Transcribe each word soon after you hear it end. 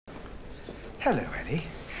Hello, Eddie.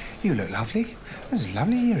 You look lovely. Those are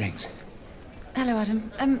lovely earrings. Hello,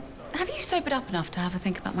 Adam. Have you sobered up enough to have a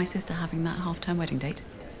think about my sister having that half-term wedding date?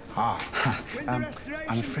 I'm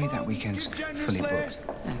afraid that weekend's fully booked.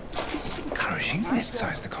 No. It's encouraging, isn't it,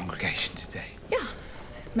 size the congregation today? Yeah.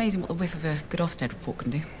 It's amazing what the whiff of a good Ofsted report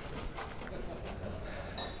can do.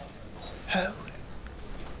 Oh.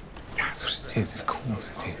 That's what it is, of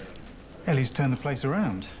course it is. Ellie's turned the place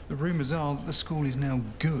around. The rumours are that the school is now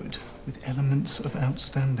good, with elements of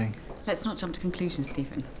outstanding. Let's not jump to conclusions,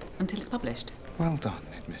 Stephen, until it's published. Well done,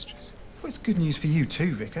 Headmistress. Well, it's good news for you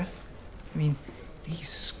too, Vicar. I mean, these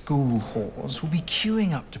school whores will be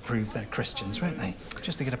queuing up to prove they're Christians, won't they?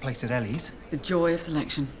 Just to get a place at Ellie's. The joy of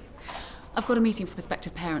selection. I've got a meeting for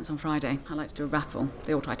prospective parents on Friday. I like to do a raffle.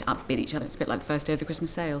 They all try to outbid each other. It's a bit like the first day of the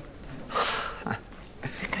Christmas sales.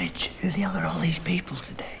 Vicarage, who the hell are all these people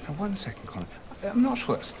today? Now, 1 second, Colin. I'm not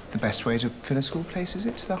sure that's the best way to fill a school place, is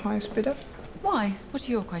it, to the highest bidder? Why? What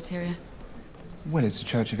are your criteria? Well, it's a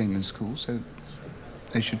Church of England school, so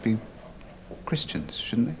they should be Christians,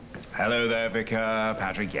 shouldn't they? Hello there, Vicar.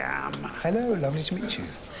 Patrick Yam. Hello, lovely to meet you.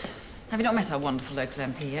 Have you not met our wonderful local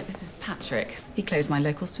MP yet? This is Patrick. He closed my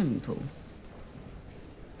local swimming pool.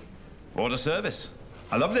 What a service.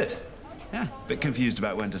 I loved it. Yeah, a bit confused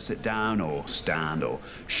about when to sit down or stand or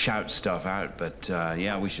shout stuff out, but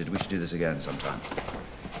yeah, we should do this again sometime.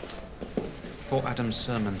 Poor Adam's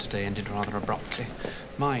sermon today ended rather abruptly.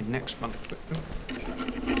 Mine next month,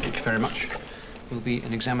 thank you very much, will be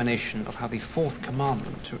an examination of how the fourth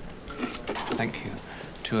commandment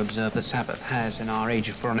to observe the Sabbath has, in our age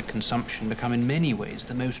of pharaonic consumption, become in many ways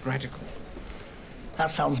the most radical. That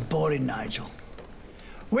sounds boring, Nigel.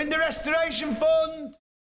 Win the Restoration Fund!